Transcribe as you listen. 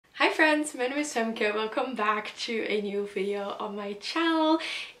friends, my name is Femke. Welcome back to a new video on my channel.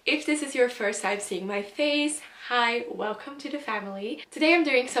 If this is your first time seeing my face, hi, welcome to the family. Today I'm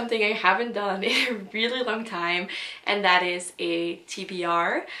doing something I haven't done in a really long time, and that is a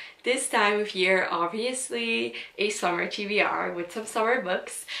TBR. This time of year, obviously a summer TBR with some summer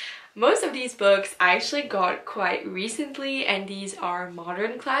books. Most of these books I actually got quite recently, and these are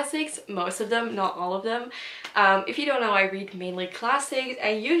modern classics. Most of them, not all of them. If you don't know, I read mainly classics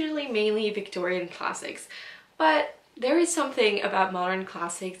and usually mainly Victorian classics. But there is something about modern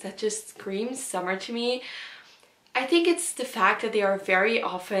classics that just screams summer to me. I think it's the fact that they are very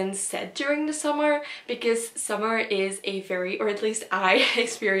often set during the summer, because summer is a very, or at least I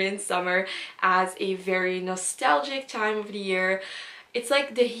experience summer as a very nostalgic time of the year. It's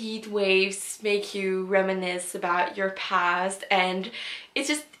like the heat waves make you reminisce about your past, and it's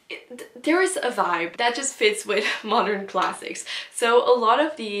just, there is a vibe that just fits with modern classics. So a lot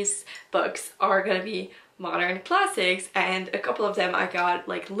of these books are gonna be modern classics, and a couple of them I got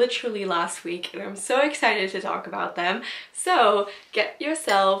like literally last week, and I'm so excited to talk about them. So get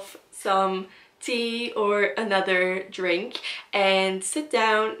yourself some tea or another drink and sit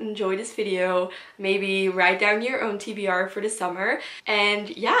down, enjoy this video, maybe write down your own TBR for the summer, and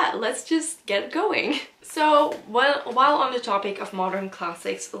yeah, let's just get going. So while on the topic of modern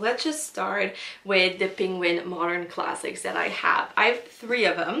classics, let's just start with the Penguin modern classics that I have. I have 3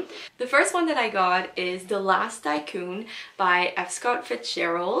 of them. The first one that I got is The Last Tycoon by F. Scott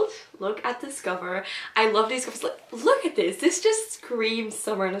Fitzgerald. Look at this cover. I love these covers. Look at this. This just screams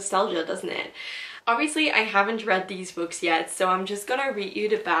summer nostalgia, doesn't it? Obviously, I haven't read these books yet, so I'm just gonna read you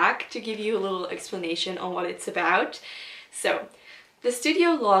the back to give you a little explanation on what it's about. So, the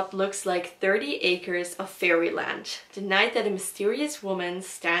studio lot looks like 30 acres of fairyland. The night that a mysterious woman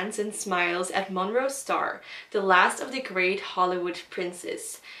stands and smiles at Monroe Star, the last of the great Hollywood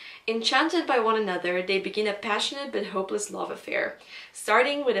princes. Enchanted by one another, they begin a passionate but hopeless love affair,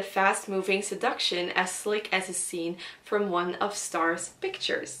 starting with a fast-moving seduction as slick as a scene from one of Star's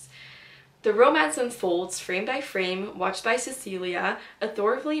pictures. The romance unfolds frame by frame, watched by Cecilia, a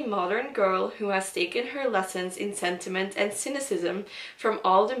thoroughly modern girl who has taken her lessons in sentiment and cynicism from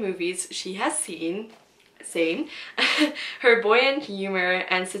all the movies she has seen. Same. Her buoyant humor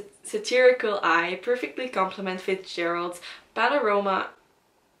and satirical eye perfectly complement Fitzgerald's panorama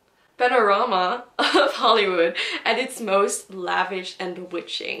of Hollywood at its most lavish and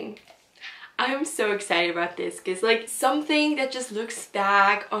bewitching. I'm so excited about this because, like, something that just looks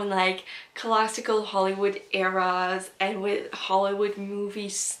back on like classical Hollywood eras and with Hollywood movie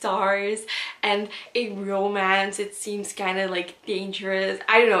stars and a romance. It seems kind of like dangerous.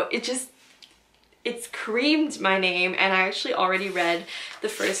 I don't know, it screamed my name, and I actually already read the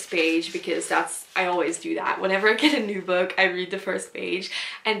first page because I always do that. Whenever I get a new book, I read the first page,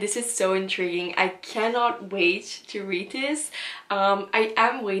 and this is so intriguing. I cannot wait to read this. I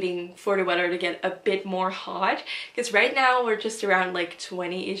am waiting for the weather to get a bit more hot, because right now we're just around like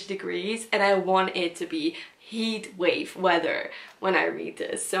 20-ish degrees, and I want it to be heat wave weather when I read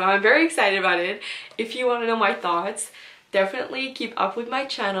this. So I'm very excited about it. If you want to know my thoughts, definitely keep up with my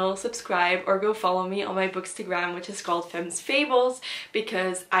channel, subscribe, or go follow me on my Bookstagram, which is called Fem's Fables,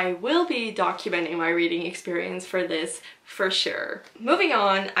 because I will be documenting my reading experience for this for sure. Moving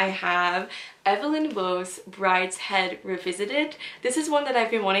on, I have Evelyn Waugh's Brideshead Revisited. This is one that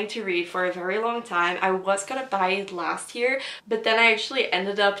I've been wanting to read for a very long time. I was gonna buy it last year, but then I actually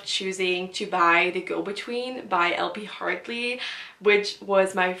ended up choosing to buy The Go-Between by L.P. Hartley, which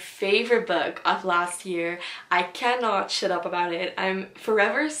was my favorite book of last year. I cannot shut up about it. I'm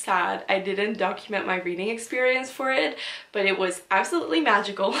forever sad I didn't document my reading experience for it, but it was absolutely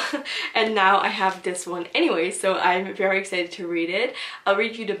magical. And now I have this one anyway, so I'm very excited to read it. I'll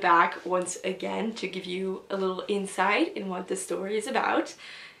read you the back once again to give you a little insight in what the story is about.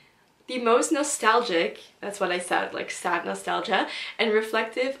 The most nostalgic, that's what I said, like sad nostalgia, and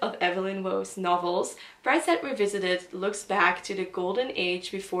reflective of Evelyn Waugh's novels, Brideshead Revisited looks back to the golden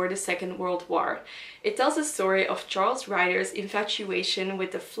age before the Second World War. It tells the story of Charles Ryder's infatuation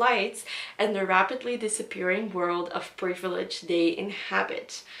with the flights and the rapidly disappearing world of privilege they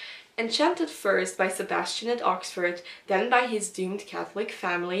inhabit. Enchanted first by Sebastian at Oxford, then by his doomed Catholic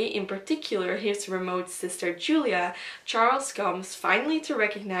family, in particular his remote sister Julia, Charles comes finally to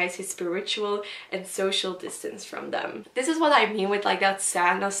recognize his spiritual and social distance from them. This is what I mean with like that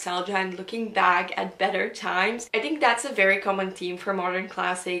sad nostalgia and looking back at better times. I think that's a very common theme for modern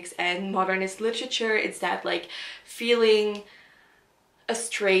classics and modernist literature. It's that like feeling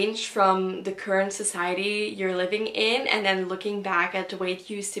estranged from the current society you're living in, and then looking back at the way it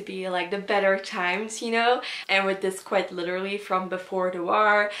used to be, like the better times, you know, and with this quite literally from before the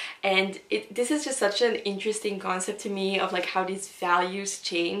war. And this is just such an interesting concept to me of like how these values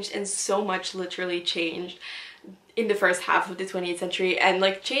changed, and so much literally changed in the first half of the 20th century. And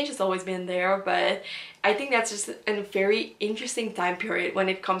like change has always been there, but I think that's just a very interesting time period when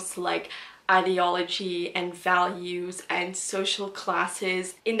it comes to like ideology and values and social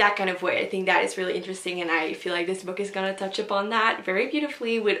classes in that kind of way. I think that is really interesting, and I feel like this book is gonna touch upon that very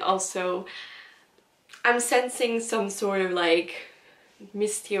beautifully, with also, I'm sensing some sort of like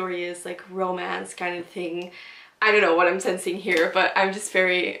mysterious like romance kind of thing. I don't know what I'm sensing here, but I'm just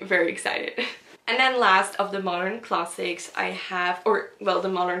very, very excited. And then last of the modern classics I have, or well, the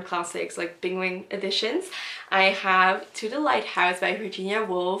modern classics like Penguin editions, I have To the Lighthouse by Virginia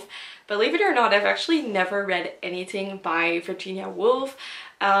Woolf. Believe it or not, I've actually never read anything by Virginia Woolf.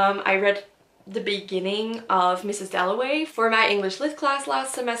 I read the beginning of Mrs. Dalloway for my English lit class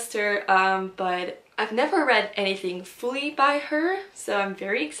last semester, but I've never read anything fully by her, so I'm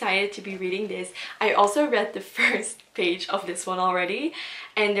very excited to be reading this. I also read the first page of this one already,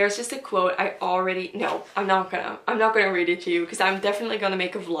 and there's just a quote I'm not gonna read it to you, because I'm definitely gonna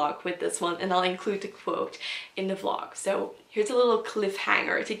make a vlog with this one, and I'll include the quote in the vlog. So here's a little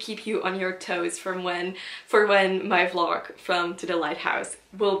cliffhanger to keep you on your toes for when my vlog from To the Lighthouse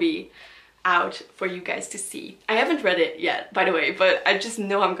will be out for you guys to see. I haven't read it yet, by the way, but I just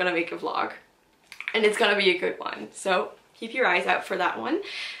know I'm gonna make a vlog, and it's gonna be a good one, so keep your eyes out for that one.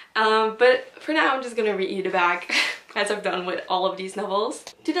 But for now, I'm just gonna read you the back as I've done with all of these novels.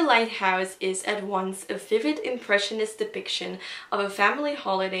 To the Lighthouse is at once a vivid impressionist depiction of a family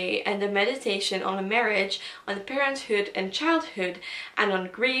holiday and a meditation on a marriage, on parenthood and childhood, and on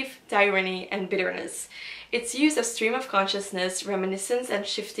grief, tyranny and bitterness. Its use of stream of consciousness, reminiscence and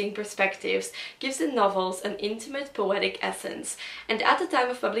shifting perspectives gives the novels an intimate poetic essence, and at the time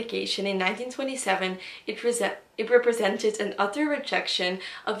of publication in 1927 it represented an utter rejection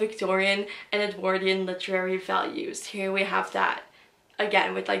of Victorian and Edwardian literary values. Here we have that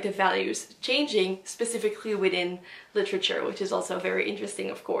again with like the values changing specifically within literature, which is also very interesting,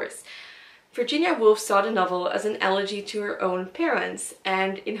 of course. Virginia Woolf saw the novel as an elegy to her own parents,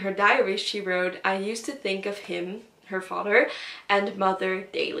 and in her diary she wrote, "I used to think of him," her father, "and mother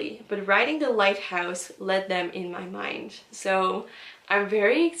daily, but writing The Lighthouse led them in my mind." So I'm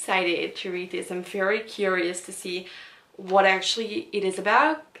very excited to read this. I'm very curious to see what actually it is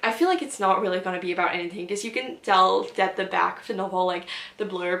about. I feel like it's not really going to be about anything, because you can tell that the back of the novel, like the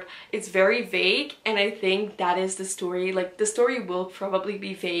blurb, it's very vague, and I think that is the story. Like the story will probably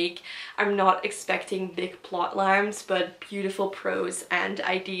be vague. I'm not expecting big plot lines, but beautiful prose and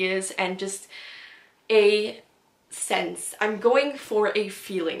ideas and just a sense. I'm going for a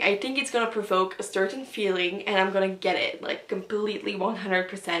feeling. I think it's gonna provoke a certain feeling, and I'm gonna get it, like completely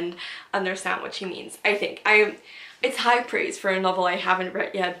 100% understand what she means. I think it's high praise for a novel I haven't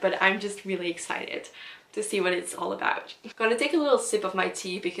read yet, but I'm just really excited to see what it's all about. I'm gonna take a little sip of my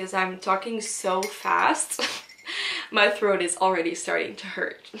tea because I'm talking so fast. My throat is already starting to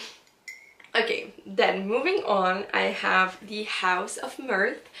hurt. Okay, then moving on, I have The House of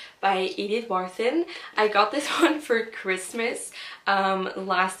Mirth by Edith Wharton. I got this one for Christmas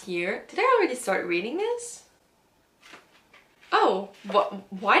last year. Did I already start reading this? Oh,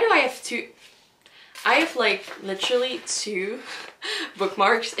 why do I have two? I have like literally 2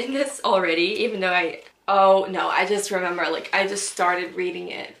 bookmarks in this already, even though oh no, I just remember like I just started reading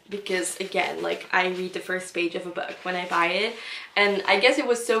it because again, like I read the first page of a book when I buy it, and I guess it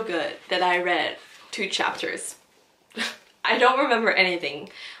was so good that I read 2 chapters. I don't remember anything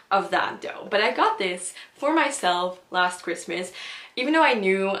of that though, but I got this for myself last Christmas, even though I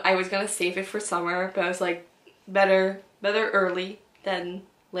knew I was gonna save it for summer, but I was like better early than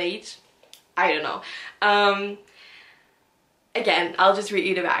late. I don't know. Again, I'll just read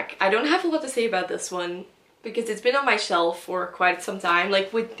you the back. I don't have a lot to say about this one because it's been on my shelf for quite some time.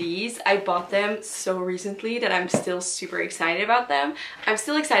 Like with these, I bought them so recently that I'm still super excited about them. I'm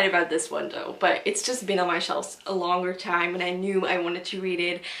still excited about this one though, but it's just been on my shelves a longer time and I knew I wanted to read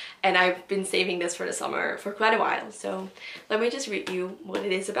it, and I've been saving this for the summer for quite a while. So let me just read you what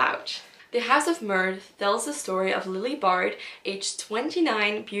it is about. The House of Mirth tells the story of Lily Bard, aged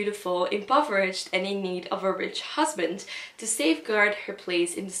 29, beautiful, impoverished and in need of a rich husband to safeguard her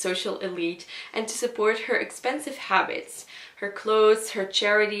place in the social elite and to support her expensive habits, her clothes, her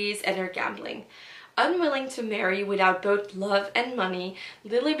charities and her gambling. Unwilling to marry without both love and money,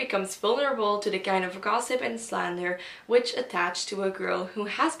 Lily becomes vulnerable to the kind of gossip and slander which attach to a girl who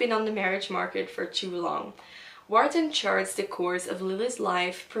has been on the marriage market for too long. Wharton charts the course of Lily's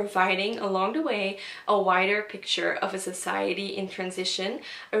life, providing along the way a wider picture of a society in transition,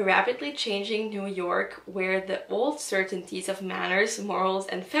 a rapidly changing New York where the old certainties of manners, morals,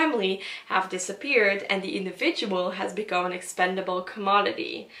 and family have disappeared and the individual has become an expendable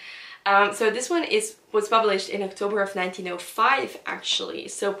commodity. So this one was published in October of 1905 actually,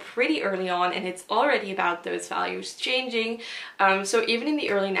 so pretty early on, and it's already about those values changing. So even in the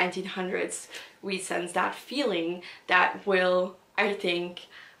early 1900s we sense that feeling that will, I think,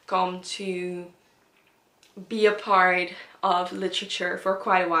 come to be a part of literature for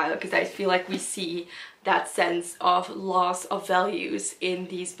quite a while, because I feel like we see that sense of loss of values in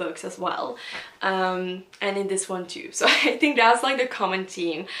these books as well, and in this one too. So I think that's like the common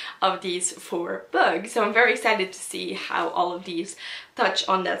theme of these 4 books. So I'm very excited to see how all of these touch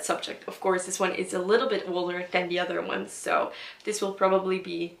on that subject. Of course, this one is a little bit older than the other ones, so this will probably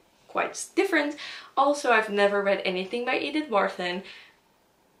be quite different. Also, I've never read anything by Edith Wharton.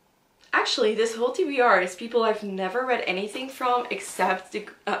 Actually, this whole TBR is people I've never read anything from except the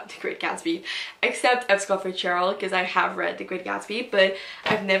Great Gatsby, except F. Scott Fitzgerald, because I have read The Great Gatsby, but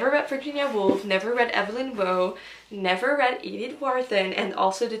I've never read Virginia Woolf, never read Evelyn Waugh, never read Edith Wharton, and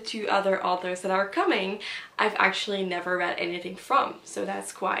also the 2 other authors that are coming, I've actually never read anything from, so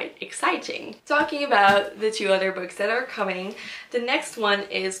that's quite exciting. Talking about the 2 other books that are coming, the next one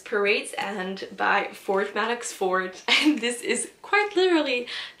is Parade's End by Ford Madox Ford, and this is quite literally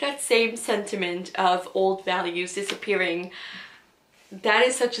that same sentiment of old values disappearing. That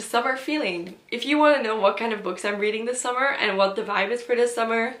is such a summer feeling. If you want to know what kind of books I'm reading this summer and what the vibe is for this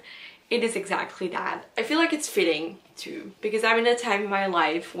summer, it is exactly that. I feel like it's fitting too, because I'm in a time in my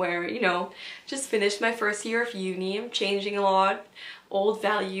life where, you know, just finished my first year of uni, I'm changing a lot, old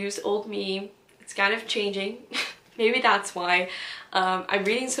values, old me, it's kind of changing. Maybe that's why I'm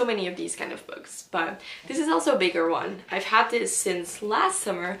reading so many of these kind of books, but this is also a bigger one. I've had this since last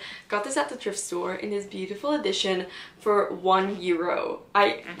summer, got this at the thrift store in this beautiful edition for €1.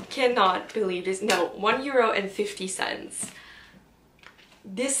 I cannot believe this. No, €1.50.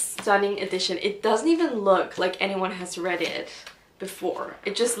 This stunning edition, it doesn't even look like anyone has read it before.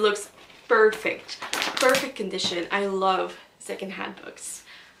 It just looks perfect. Perfect condition. I love secondhand books.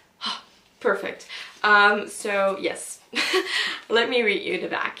 Perfect. So yes, let me read you the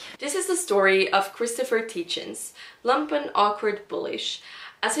back. This is the story of Christopher Tietjens, lumpen, awkward, bullish,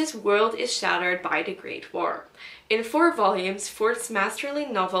 as his world is shattered by the Great War. In 4 volumes, Ford's masterly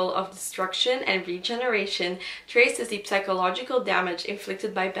novel of destruction and regeneration traces the psychological damage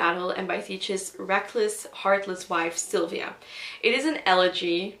inflicted by battle and by Tietjens' reckless, heartless wife, Sylvia. It is an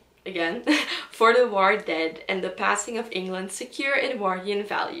elegy, again, for the war dead and the passing of England's secure Edwardian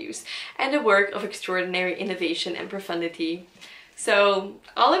values, and a work of extraordinary innovation and profundity. So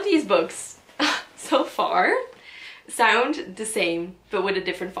all of these books so far sound the same but with a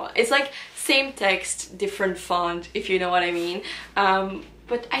different font. It's like same text, different font, if you know what I mean.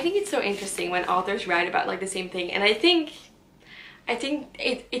 But I think it's so interesting when authors write about like the same thing, and I think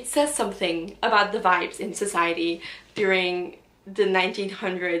it says something about the vibes in society during the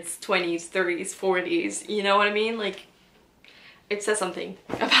 1900s, 20s, 30s, 40s, you know what I mean? Like, it says something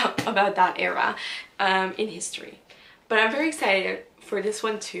about that era in history. But I'm very excited for this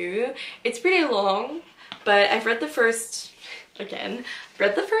one too. It's pretty long, but I've read the first, again,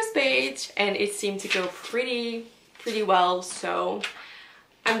 read the first page and it seemed to go pretty well, so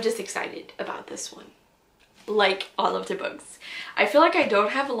I'm just excited about this one. Like all of the books. I feel like I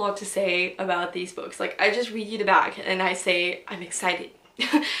don't have a lot to say about these books. Like, I just read you the back and I say I'm excited.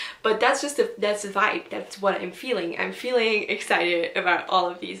 But that's just that's the vibe. That's what I'm feeling. I'm feeling excited about all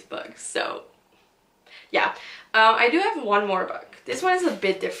of these books. So yeah, I do have one more book. This one is a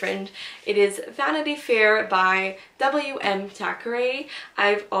bit different. It is Vanity Fair by W.M. Thackeray.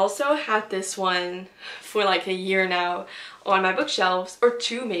 I've also had this one for like a year now on my bookshelves, or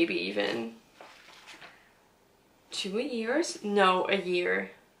 2 maybe even. 2 years? No, a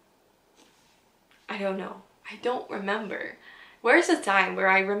year. I don't know. I don't remember. Where's the time where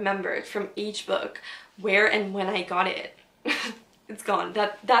I remembered from each book where and when I got it? It's gone.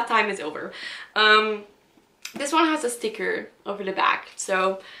 That time is over. This one has a sticker over the back,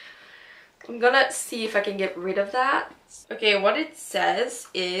 so I'm gonna see if I can get rid of that. Okay, what it says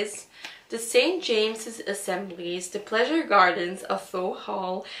is the St. James's Assemblies, the pleasure gardens of Faux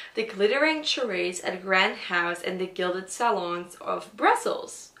Hall, the glittering charades at Grand House, and the gilded salons of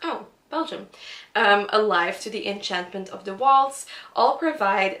Brussels. Oh, Belgium. Alive to the enchantment of the waltz, all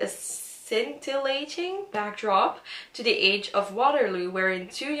provide a scintillating backdrop to the age of Waterloo, wherein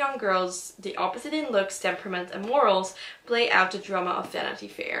two young girls, the opposite in looks, temperament and morals, play out the drama of Vanity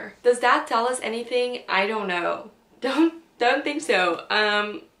Fair. Does that tell us anything? I don't know. Don't think so.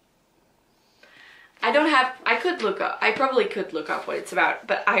 I probably could look up what it's about,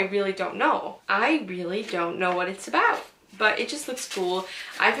 but I really don't know. I really don't know what it's about. But it just looks cool.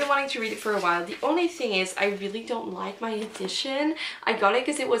 I've been wanting to read it for a while. The only thing is I really don't like my edition. I got it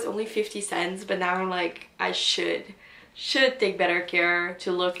because it was only 50 cents, but now I'm like, I should take better care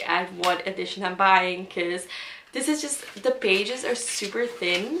to look at what edition I'm buying, because this is just, the pages are super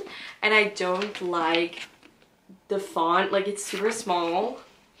thin and I don't like the font. Like, it's super small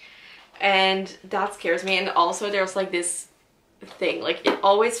and that scares me. And also there's like this thing, like it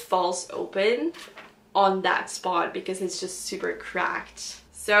always falls open on that spot because it's just super cracked.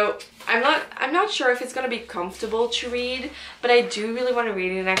 So I'm not sure if it's gonna be comfortable to read, but I do really want to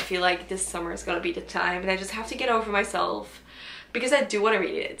read it, and I feel like this summer is gonna be the time, and I just have to get over myself because I do want to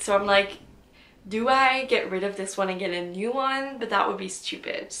read it. So I'm like, do I get rid of this one and get a new one? But that would be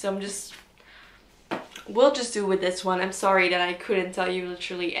stupid. So we'll just do with this one. I'm sorry that I couldn't tell you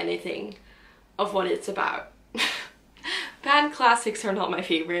literally anything of what it's about. Pan classics are not my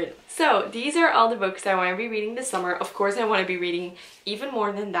favorite. So these are all the books I want to be reading this summer. Of course I want to be reading even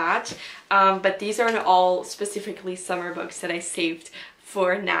more than that, but these are all specifically summer books that I saved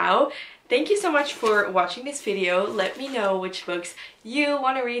for now. Thank you so much for watching this video. Let me know which books you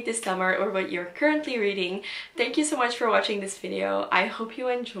want to read this summer or what you're currently reading. Thank you so much for watching this video. I hope you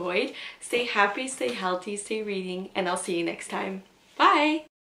enjoyed. Stay happy, stay healthy, stay reading, and I'll see you next time. Bye!